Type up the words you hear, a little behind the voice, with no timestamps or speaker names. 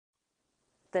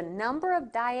the number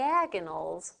of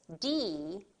diagonals,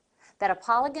 D, that a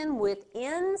polygon with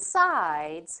n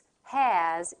sides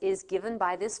has is given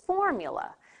by this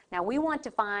formula. Now we want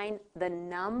to find the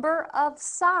number of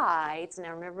sides,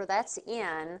 now remember that's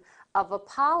n, of a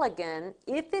polygon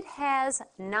if it has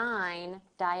 9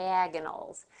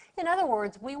 diagonals. In other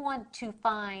words, we want to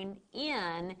find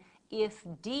n if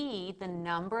D, the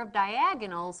number of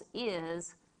diagonals,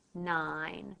 is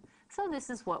 9. So this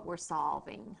is what we're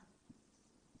solving.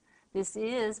 This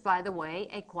is, by the way,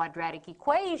 a quadratic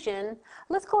equation.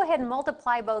 Let's go ahead and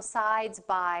multiply both sides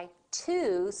by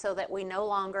 2 so that we no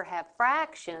longer have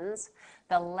fractions.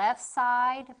 The left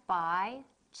side by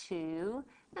 2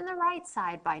 and the right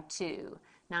side by 2.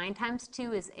 9 times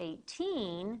 2 is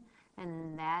 18,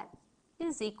 and that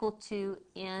is equal to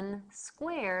n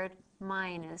squared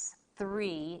minus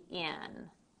 3n.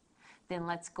 Then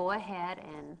let's go ahead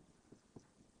and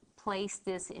place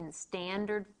this in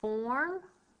standard form.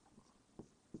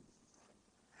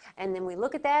 And then we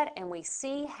look at that and we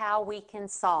see how we can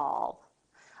solve.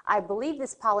 I believe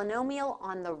this polynomial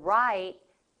on the right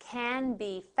can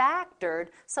be factored,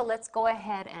 so let's go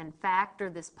ahead and factor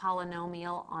this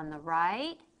polynomial on the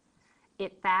right.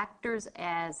 It factors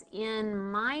as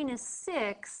n minus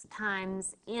 6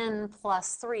 times n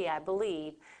plus 3, I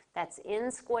believe. That's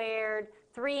n squared.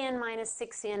 3n minus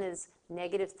 6n is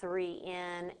negative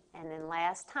 3n, and then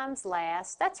last times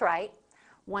last. That's right.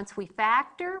 Once we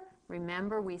factor,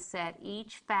 remember we set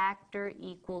each factor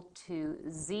equal to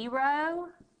 0.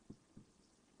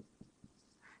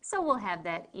 So we'll have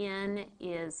that n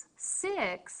is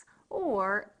 6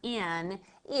 or n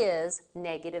is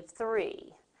negative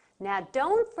 3. Now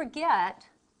don't forget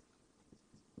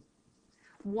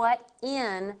what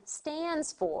n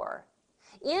stands for.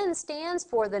 N stands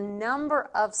for the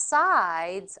number of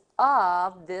sides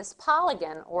of this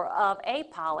polygon or of a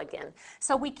polygon.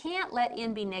 So we can't let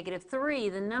n be negative 3.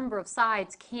 The number of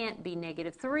sides can't be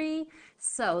negative 3.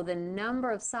 So the number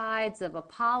of sides of a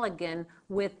polygon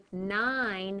with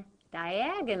 9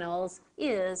 diagonals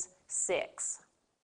is 6.